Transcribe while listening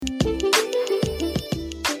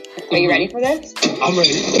Are you ready for this? I'm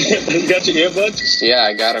ready. You got your earbuds? Yeah,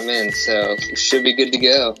 I got them in, so should be good to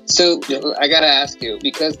go. So I gotta ask you,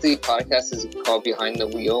 because the podcast is called Behind the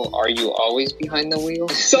Wheel, are you always behind the wheel?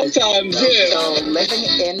 Sometimes, yeah. So living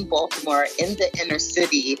in Baltimore, in the inner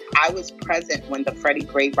city, I was present when the Freddie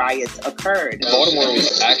Gray riots occurred. Baltimore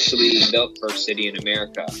was actually the first city in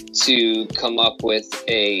America to come up with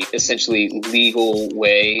a essentially legal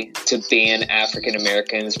way to ban African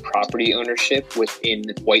Americans' property ownership within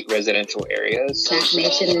white residential areas.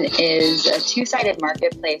 Machination is a two-sided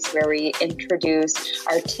marketplace where we introduce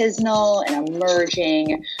artisanal and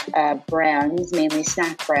emerging brands, mainly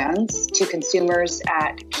snack brands, to consumers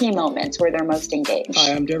at key moments where they're most engaged.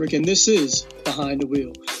 Hi, I'm Derek, and this is Behind the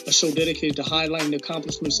Wheel, a show dedicated to highlighting the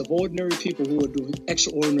accomplishments of ordinary people who are doing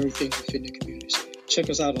extraordinary things within their communities.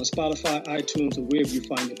 Check us out on Spotify, iTunes, or wherever you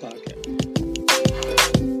find your podcast.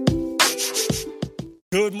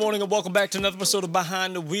 Good morning and welcome back to another episode of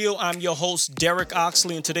Behind the Wheel. I'm your host, Derek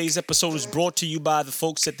Oxley, and today's episode is brought to you by the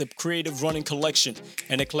folks at the Creative Running Collection,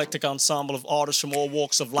 an eclectic ensemble of artists from all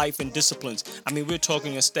walks of life and disciplines. I mean, we're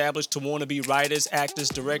talking established to wannabe writers, actors,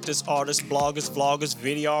 directors, artists, bloggers, vloggers,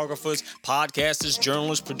 videographers, podcasters,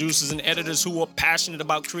 journalists, producers, and editors who are passionate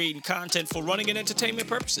about creating content for running and entertainment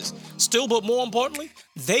purposes. Still, but more importantly,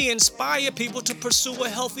 they inspire people to pursue a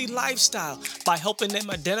healthy lifestyle by helping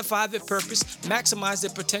them identify their purpose, maximize their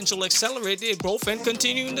potential, accelerate their growth, and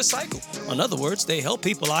continuing the cycle. In other words, they help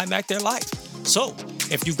people IMAC their life. So,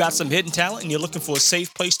 if you've got some hidden talent and you're looking for a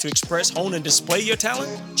safe place to express, hone, and display your talent,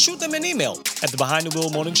 shoot them an email at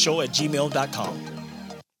thebehindthewheelmorningshow@gmail.com.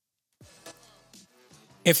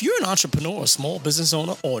 If you're an entrepreneur, a small business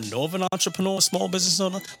owner, or know of an entrepreneur, a small business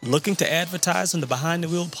owner looking to advertise on the Behind the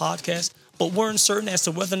Wheel podcast, but weren't certain as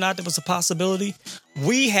to whether or not there was a possibility,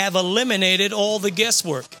 we have eliminated all the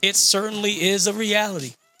guesswork. It certainly is a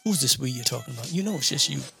reality. Who's this we you're talking about? You know it's just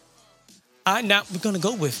you. We're going to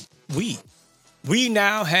go with we. We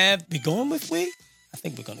now have, we going with we? I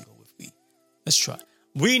think we're going to go with we. Let's try.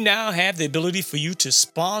 We now have the ability for you to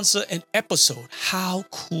sponsor an episode. How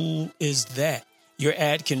cool is that? Your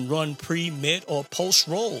ad can run pre, mid, or post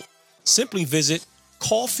roll. Simply visit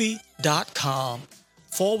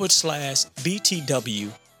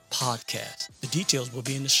coffee.com/BTW podcast. The details will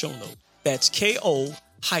be in the show note. That's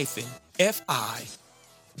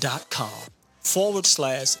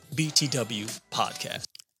KO-fi.com/BTW podcast.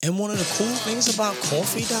 And one of the cool things about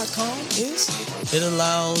coffee.com is it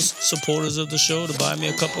allows supporters of the show to buy me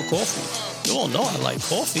a cup of coffee. You all know I like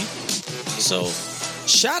coffee. So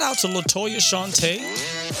shout out to LaToya Shante,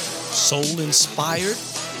 Soul Inspired,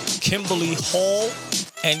 Kimberly Hall,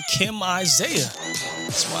 and Kim Isaiah.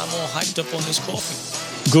 That's why I'm all hyped up on this coffee.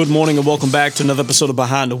 Good morning and welcome back to another episode of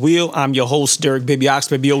Behind the Wheel. I'm your host, Derek Baby Ox,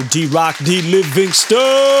 Baby O, D-Rock, D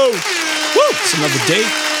Livingstone. Woo! It's another day.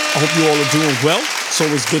 I hope you all are doing well. It's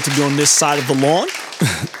always good to be on this side of the lawn.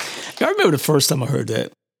 I remember the first time I heard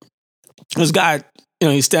that. This guy,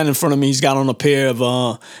 he's standing in front of me. He's got on a pair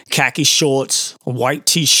of khaki shorts, a white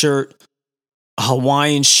T-shirt, a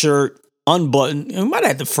Hawaiian shirt, unbuttoned. And we might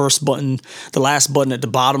have had the first button, the last button at the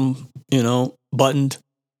bottom, buttoned.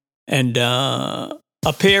 And a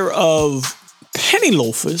pair of penny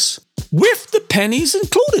loafers with the pennies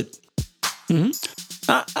included. Mm-hmm.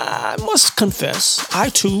 I must confess, I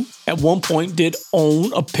too, at one point, did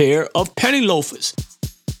own a pair of penny loafers.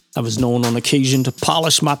 I was known on occasion to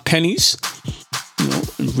polish my pennies,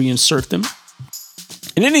 and reinsert them.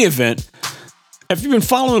 In any event, if you've been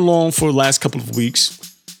following along for the last couple of weeks,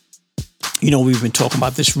 we've been talking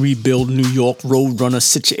about this Rebuild New York Roadrunner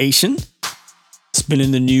situation. It's been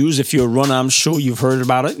in the news. If you're a runner, I'm sure you've heard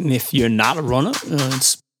about it. And if you're not a runner,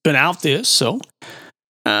 it's been out there. So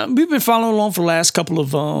we've been following along for the last couple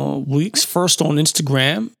of weeks, first on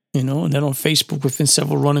Instagram, and then on Facebook within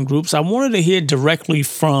several running groups. I wanted to hear directly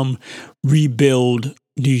from Rebuild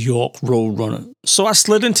New York Roadrunner. So I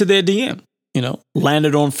slid into their DM,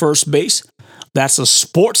 landed on first base. That's a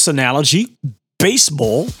sports analogy,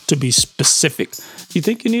 baseball to be specific. You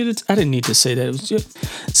think you needed? I didn't need to say that. It was just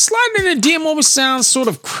sliding in the DM always sounds sort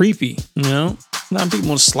of creepy, Not people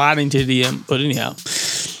want to slide into the DM, but anyhow.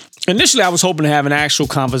 Initially, I was hoping to have an actual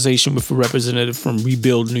conversation with a representative from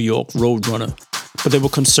Rebuild New York Roadrunner, but they were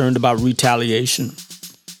concerned about retaliation.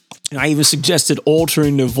 And I even suggested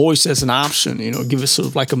altering their voice as an option, give it sort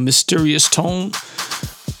of like a mysterious tone.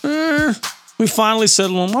 We finally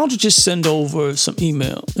settled on, why don't you just send over an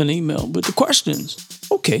email with the questions?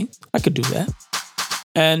 Okay, I could do that.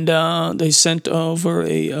 And they sent over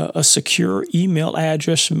a secure email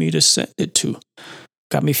address for me to send it to.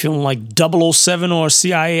 Got me feeling like 007 or a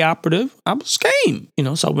CIA operative. I was game,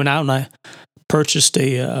 So I went out and I purchased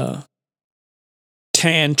a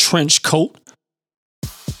tan trench coat,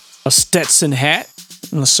 a Stetson hat,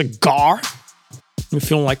 and a cigar. I'm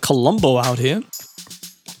feeling like Columbo out here.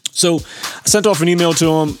 So I sent off an email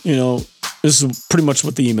to him. This is pretty much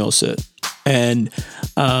what the email said. And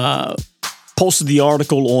posted the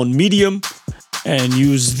article on Medium and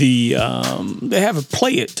used they have it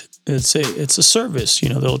play it. It's a service.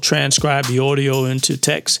 They'll transcribe the audio into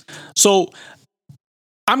text. So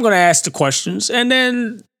I'm going to ask the questions, and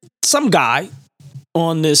then some guy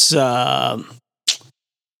on this via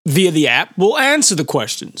the app will answer the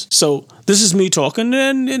questions. So this is me talking,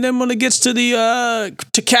 and then when it gets to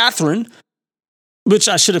Catherine, which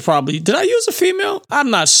I should have did I use a female? I'm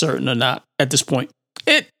not certain or not at this point.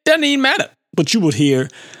 It doesn't even matter. But you would hear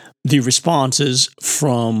the responses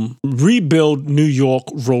from Rebuild New York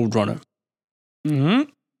Roadrunner. Mm-hmm.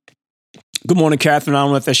 Good morning, Catherine. I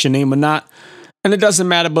don't know if that's your name or not. And it doesn't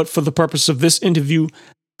matter, but for the purpose of this interview,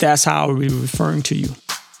 that's how I'll be referring to you.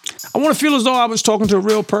 I want to feel as though I was talking to a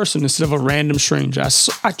real person instead of a random stranger.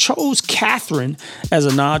 I chose Catherine as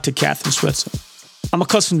a nod to Catherine Switzer. I'm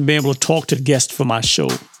accustomed to being able to talk to the guests for my show,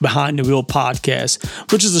 Behind the Wheel Podcast,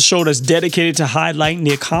 which is a show that's dedicated to highlighting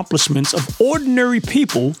the accomplishments of ordinary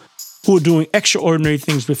people who are doing extraordinary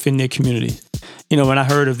things within their community. When I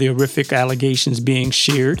heard of the horrific allegations being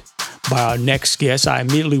shared by our next guest, I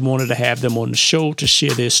immediately wanted to have them on the show to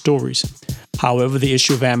share their stories. However, the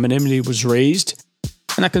issue of anonymity was raised,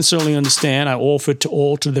 and I can certainly understand. I offered to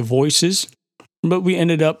alter their voices, but we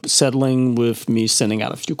ended up settling with me sending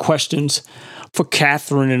out a few questions for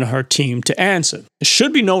Catherine and her team to answer. It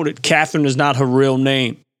should be noted, Catherine is not her real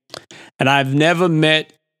name, and I've never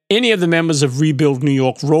met any of the members of Rebuild New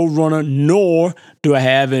York Roadrunner, nor do I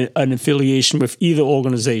have an affiliation with either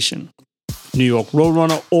organization, New York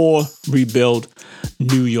Roadrunner or Rebuild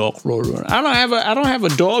New York Roadrunner. I don't have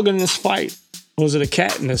a dog in this fight. Or is it a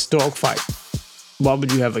cat in this dog fight? Why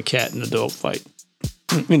would you have a cat in a dog fight?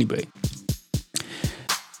 Anyway.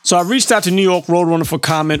 So I reached out to New York Roadrunner for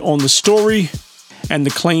comment on the story and the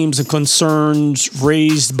claims and concerns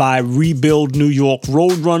raised by Rebuild New York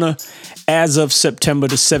Roadrunner as of September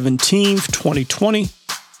the 17th, 2020.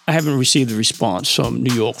 I haven't received a response from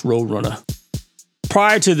New York Roadrunner.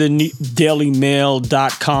 Prior to the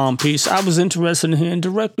DailyMail.com piece, I was interested in hearing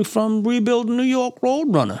directly from Rebuild New York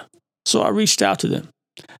Roadrunner. So I reached out to them.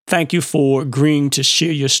 Thank you for agreeing to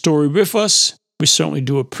share your story with us. We certainly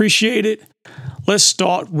do appreciate it. Let's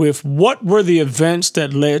start with what were the events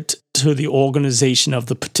that led to the organization of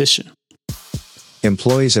the petition?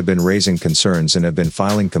 Employees have been raising concerns and have been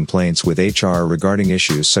filing complaints with HR regarding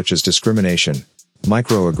issues such as discrimination,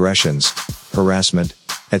 microaggressions, harassment,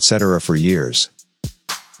 etc. for years.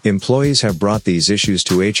 Employees have brought these issues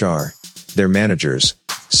to HR, their managers,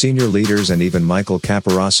 senior leaders, and even Michael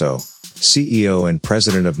Capiraso, CEO and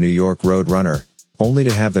president of New York Roadrunner, only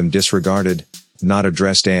to have them disregarded, not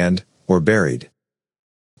addressed or buried.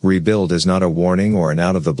 Rebuild is not a warning or an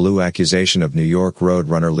out-of-the-blue accusation of New York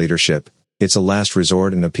Roadrunner leadership, it's a last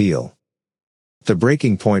resort and appeal. The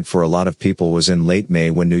breaking point for a lot of people was in late May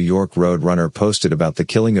when New York Roadrunner posted about the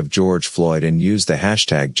killing of George Floyd and used the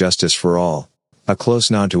hashtag #JusticeForAll, a close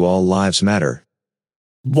nod to All Lives Matter.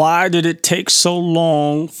 Why did it take so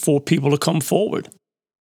long for people to come forward?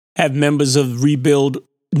 Have members of Rebuild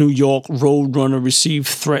New York Roadrunner received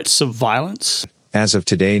threats of violence? As of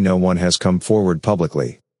today, no one has come forward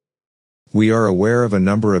publicly. We are aware of a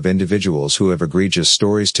number of individuals who have egregious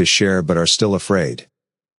stories to share but are still afraid.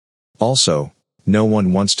 Also, no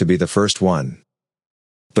one wants to be the first one.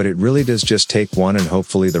 But it really does just take one, and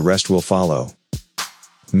hopefully the rest will follow.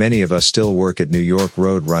 Many of us still work at New York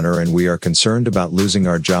Roadrunner, and we are concerned about losing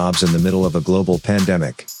our jobs in the middle of a global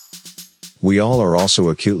pandemic. We all are also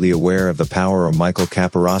acutely aware of the power of Michael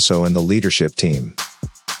Capiraso and the leadership team.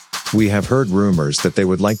 We have heard rumors that they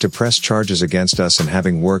would like to press charges against us, and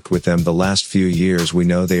having worked with them the last few years, we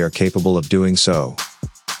know they are capable of doing so.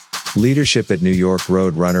 Leadership at New York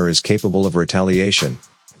Roadrunner is capable of retaliation.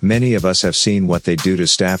 Many of us have seen what they do to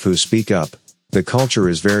staff who speak up. The culture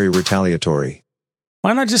is very retaliatory.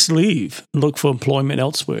 Why not just leave and look for employment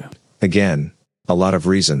elsewhere? Again, a lot of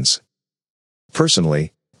reasons.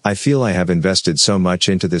 Personally, I feel I have invested so much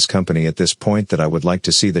into this company at this point that I would like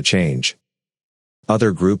to see the change.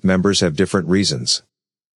 Other group members have different reasons.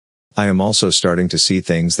 I am also starting to see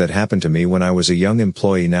things that happened to me when I was a young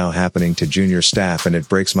employee now happening to junior staff, and it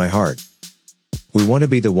breaks my heart. We want to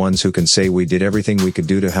be the ones who can say we did everything we could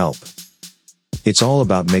do to help. It's all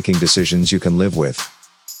about making decisions you can live with.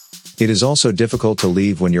 It is also difficult to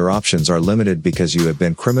leave when your options are limited because you have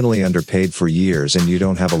been criminally underpaid for years and you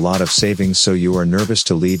don't have a lot of savings, so you are nervous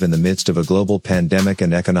to leave in the midst of a global pandemic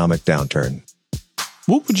and economic downturn.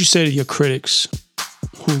 What would you say to your critics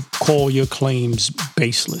who call your claims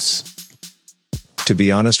baseless? To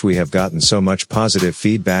be honest, we have gotten so much positive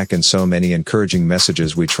feedback and so many encouraging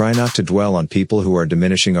messages, we try not to dwell on people who are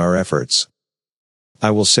diminishing our efforts.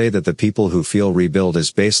 I will say that the people who feel Rebuild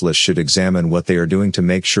is baseless should examine what they are doing to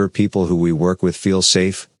make sure people who we work with feel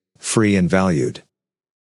safe, free, and valued.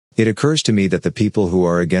 It occurs to me that the people who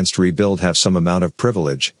are against Rebuild have some amount of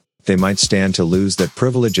privilege. They might stand to lose that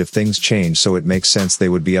privilege if things change, so it makes sense they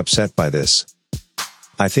would be upset by this.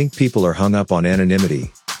 I think people are hung up on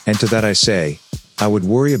anonymity, and to that I say, I would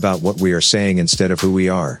worry about what we are saying instead of who we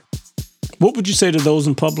are. What would you say to those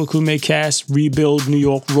in public who may cast Rebuild New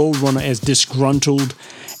York Roadrunner as disgruntled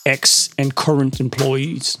ex and current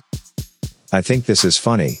employees? I think this is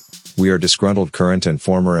funny. We are disgruntled current and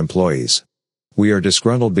former employees. We are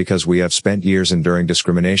disgruntled because we have spent years enduring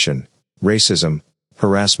discrimination, racism,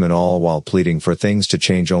 harassment, all while pleading for things to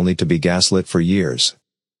change only to be gaslit for years.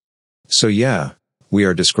 So yeah, we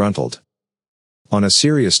are disgruntled. On a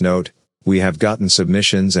serious note, we have gotten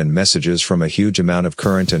submissions and messages from a huge amount of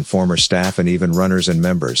current and former staff and even runners and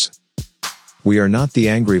members. We are not the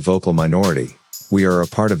angry vocal minority. We are a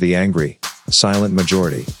part of the angry, silent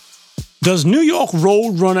majority. Does New York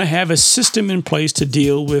Roadrunner have a system in place to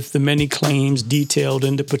deal with the many claims detailed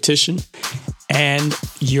in the petition and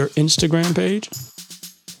your Instagram page?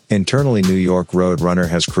 Internally, New York Roadrunner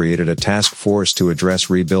has created a task force to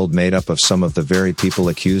address Rebuild, made up of some of the very people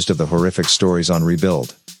accused of the horrific stories on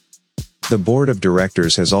Rebuild. The board of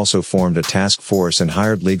directors has also formed a task force and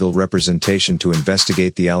hired legal representation to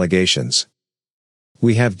investigate the allegations.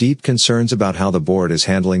 We have deep concerns about how the board is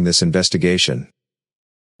handling this investigation.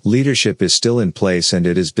 Leadership is still in place and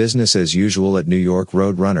it is business as usual at New York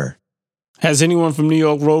Roadrunner. Has anyone from New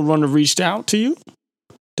York Roadrunner reached out to you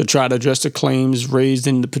to try to address the claims raised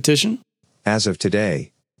in the petition? As of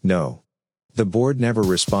today, no. The board never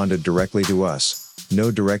responded directly to us. No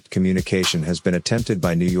direct communication has been attempted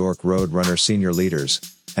by New York Roadrunner senior leaders,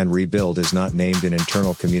 and Rebuild is not named in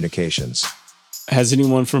internal communications. Has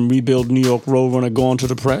anyone from Rebuild New York Roadrunner gone to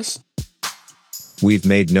the press? We've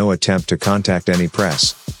made no attempt to contact any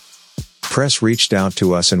press. Press reached out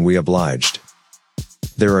to us and we obliged.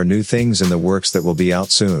 There are new things in the works that will be out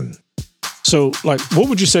soon. So, what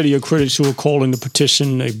would you say to your critics who are calling the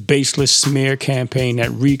petition a baseless smear campaign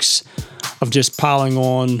that reeks of just piling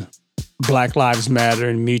on Black Lives Matter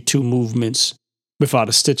and Me Too movements without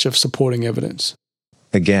a stitch of supporting evidence?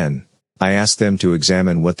 Again, I ask them to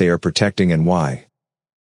examine what they are protecting and why.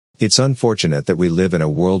 It's unfortunate that we live in a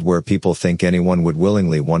world where people think anyone would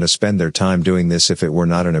willingly want to spend their time doing this if it were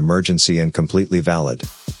not an emergency and completely valid.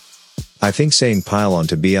 I think saying pile on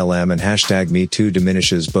to BLM and #MeToo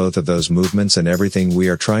diminishes both of those movements and everything we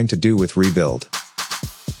are trying to do with Rebuild.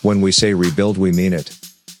 When we say rebuild, we mean it.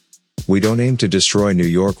 We don't aim to destroy New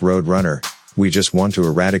York Roadrunner, we just want to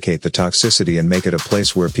eradicate the toxicity and make it a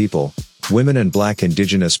place where people, women and Black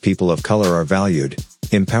Indigenous people of color are valued,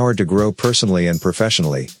 empowered to grow personally and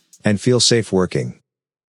professionally, and feel safe working.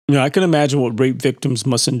 I can imagine what rape victims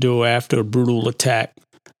must endure after a brutal attack,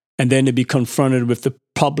 and then to be confronted with the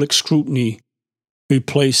public scrutiny we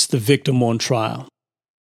place the victim on trial.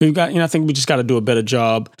 I think we just got to do a better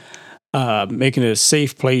job making it a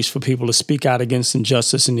safe place for people to speak out against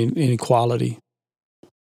injustice and inequality.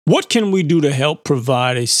 What can we do to help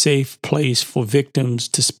provide a safe place for victims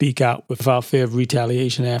to speak out without fear of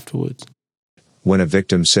retaliation afterwards? When a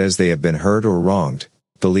victim says they have been hurt or wronged,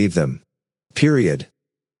 believe them. Period.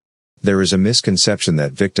 There is a misconception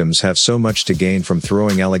that victims have so much to gain from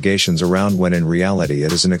throwing allegations around when in reality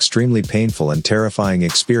it is an extremely painful and terrifying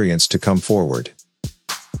experience to come forward.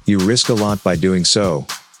 You risk a lot by doing so,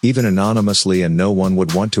 even anonymously, and no one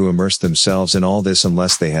would want to immerse themselves in all this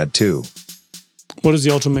unless they had to. What is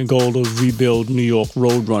the ultimate goal of Rebuild New York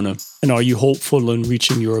Roadrunner, and are you hopeful in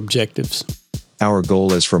reaching your objectives? Our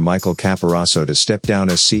goal is for Michael Capiraso to step down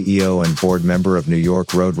as CEO and board member of New York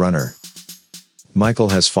Roadrunner. Michael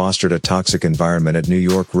has fostered a toxic environment at New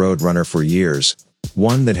York Roadrunner for years,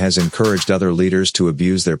 one that has encouraged other leaders to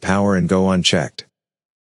abuse their power and go unchecked.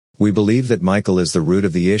 We believe that Michael is the root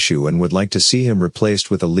of the issue and would like to see him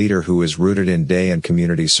replaced with a leader who is rooted in day and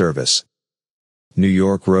community service. New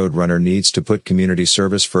York Roadrunner needs to put community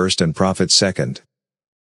service first and profit second.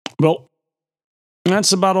 Well,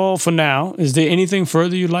 that's about all for now. Is there anything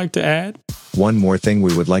further you'd like to add? One more thing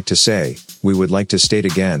we would like to say. We would like to state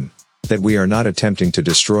again that we are not attempting to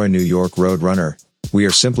destroy New York Roadrunner. We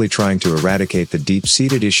are simply trying to eradicate the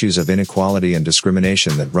deep-seated issues of inequality and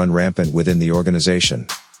discrimination that run rampant within the organization.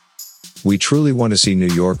 We truly want to see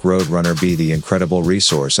New York Roadrunner be the incredible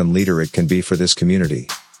resource and leader it can be for this community.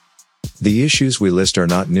 The issues we list are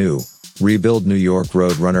not new. Rebuild New York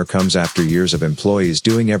Roadrunner comes after years of employees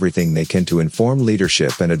doing everything they can to inform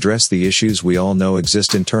leadership and address the issues we all know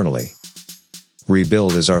exist internally.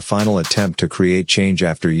 Rebuild is our final attempt to create change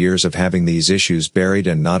after years of having these issues buried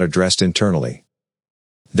and not addressed internally.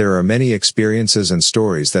 There are many experiences and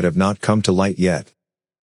stories that have not come to light yet.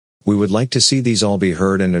 We would like to see these all be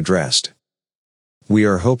heard and addressed. We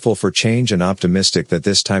are hopeful for change and optimistic that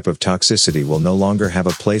this type of toxicity will no longer have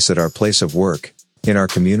a place at our place of work, in our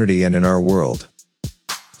community and in our world.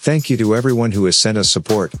 Thank you to everyone who has sent us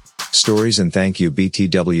support, stories, and thank you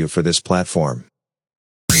BTW for this platform.